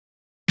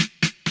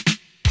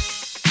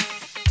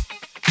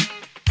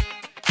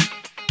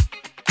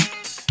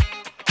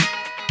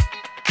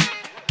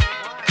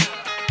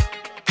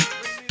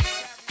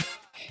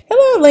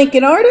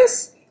Lincoln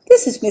artists.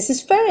 This is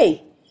Mrs.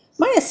 Fay.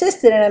 My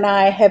assistant and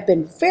I have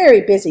been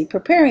very busy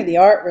preparing the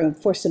art room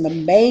for some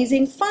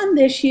amazing fun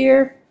this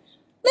year.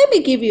 Let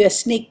me give you a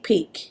sneak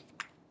peek.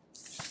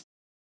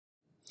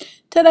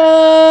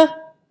 Ta-da!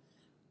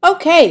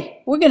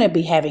 Okay, we're going to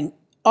be having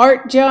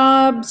art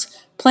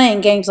jobs,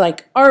 playing games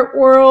like Art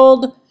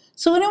World.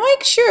 So we're going to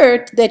make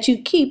sure that you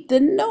keep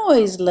the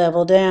noise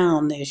level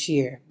down this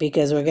year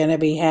because we're going to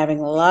be having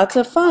lots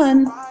of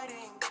fun.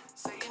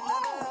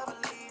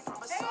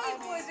 Hey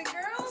boys and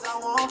girls,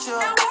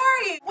 how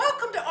are you?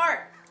 Welcome to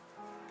Art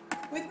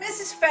with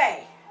Mrs.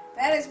 Fay.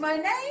 That is my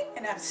name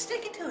and I'm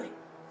sticking to it.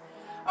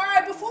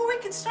 Alright, before we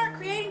can start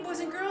creating, boys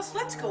and girls,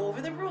 let's go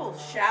over the rules,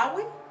 shall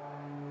we?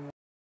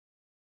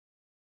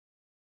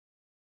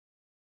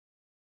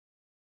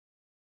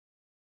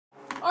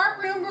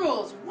 Art room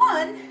rules.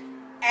 1,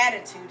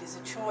 attitude is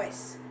a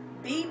choice.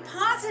 Be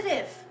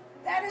positive.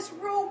 That is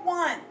rule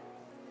 1.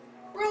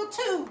 Rule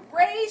 2,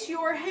 raise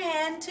your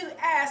hand to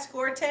ask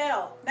or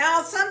tell.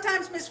 Now,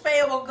 sometimes Miss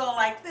Fay will go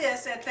like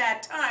this. At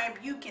that time,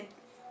 you can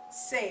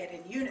say it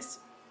in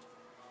unison.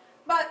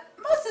 But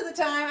most of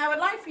the time, I would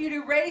like for you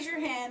to raise your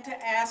hand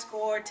to ask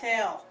or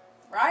tell.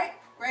 Right?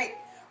 Great.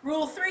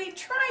 Rule 3,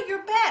 try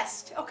your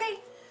best. Okay?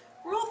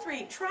 Rule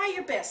 3, try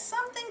your best.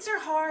 Some things are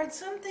hard,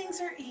 some things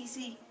are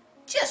easy.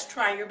 Just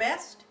try your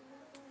best.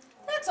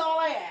 That's all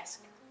I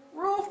ask.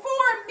 Rule 4,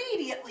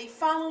 immediately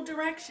follow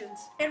directions.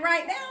 And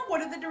right now,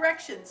 what are the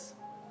directions?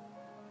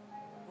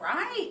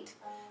 Right.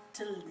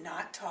 To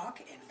not talk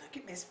and look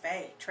at Miss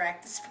Fay.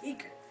 Track the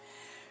speaker.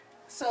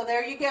 So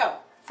there you go.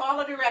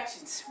 Follow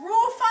directions.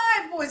 Rule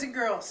 5, boys and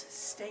girls.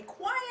 Stay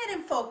quiet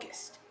and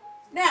focused.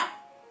 Now,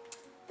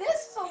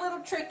 this is a little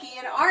tricky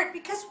in art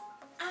because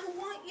I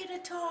want you to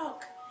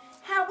talk.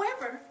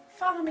 However,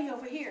 follow me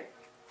over here.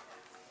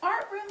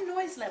 Art room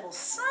noise levels.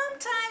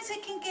 Sometimes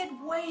it can get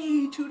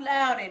way too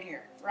loud in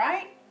here,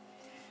 right?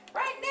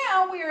 Right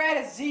now we are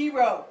at a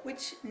 0,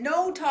 which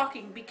no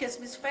talking because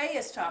Miss Fay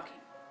is talking.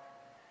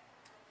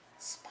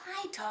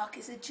 Spy talk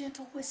is a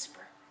gentle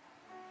whisper.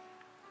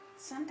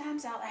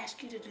 Sometimes I'll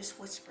ask you to just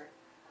whisper.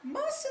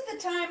 Most of the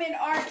time in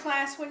art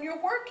class when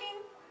you're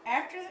working,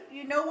 after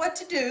you know what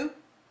to do,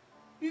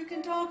 you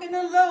can talk in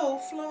a low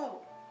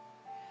flow.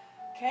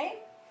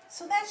 Okay?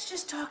 So that's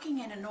just talking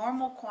in a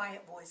normal,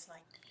 quiet voice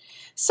like that.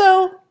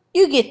 So,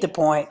 you get the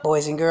point,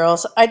 boys and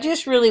girls. I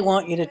just really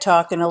want you to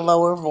talk in a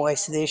lower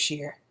voice this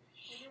year.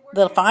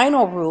 The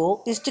final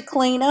rule is to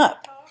clean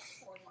up.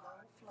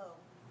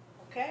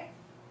 Okay?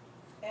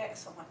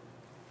 Excellent.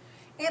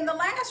 And the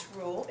last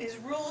rule is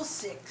rule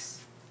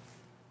 6.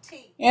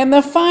 T. And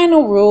the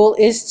final rule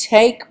is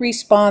take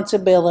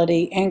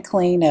responsibility and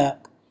clean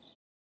up.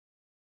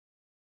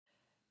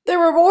 The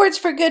rewards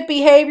for good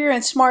behavior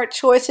and smart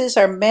choices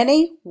are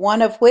many,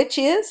 one of which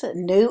is a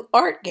new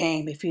art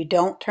game. If you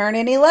don't turn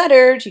any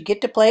letters, you get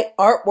to play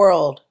Art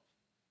World.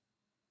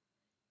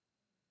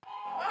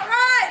 All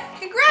right,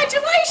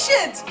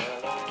 congratulations!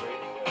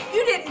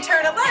 You didn't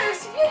turn a letter,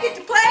 so you get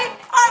to play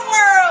Art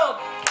World!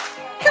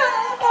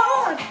 Come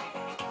on!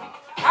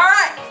 All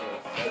right,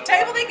 the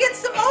table that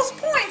gets the most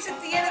points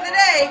at the end of the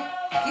day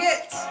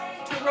gets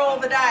to roll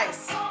the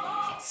dice.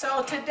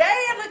 So today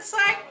it looks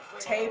like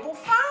table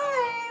 5.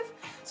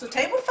 So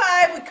table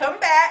 5, we come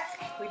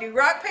back, we do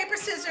rock, paper,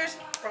 scissors,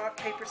 rock,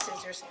 paper,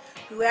 scissors.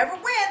 Whoever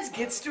wins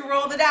gets to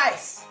roll the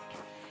dice.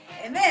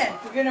 And then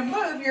we're going to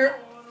move your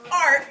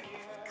art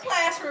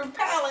classroom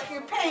palette,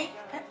 your paint,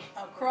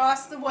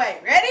 across the way.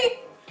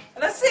 Ready?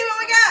 Let's see what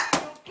we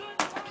got.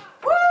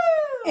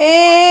 Woo!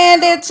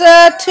 And it's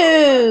a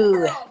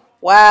 2.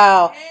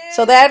 Wow.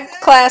 So that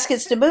class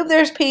gets to move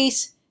their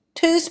piece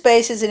 2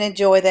 spaces and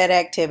enjoy that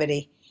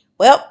activity.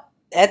 Well,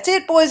 that's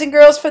it, boys and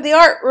girls, for the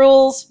art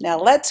rules. Now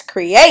let's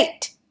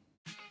create.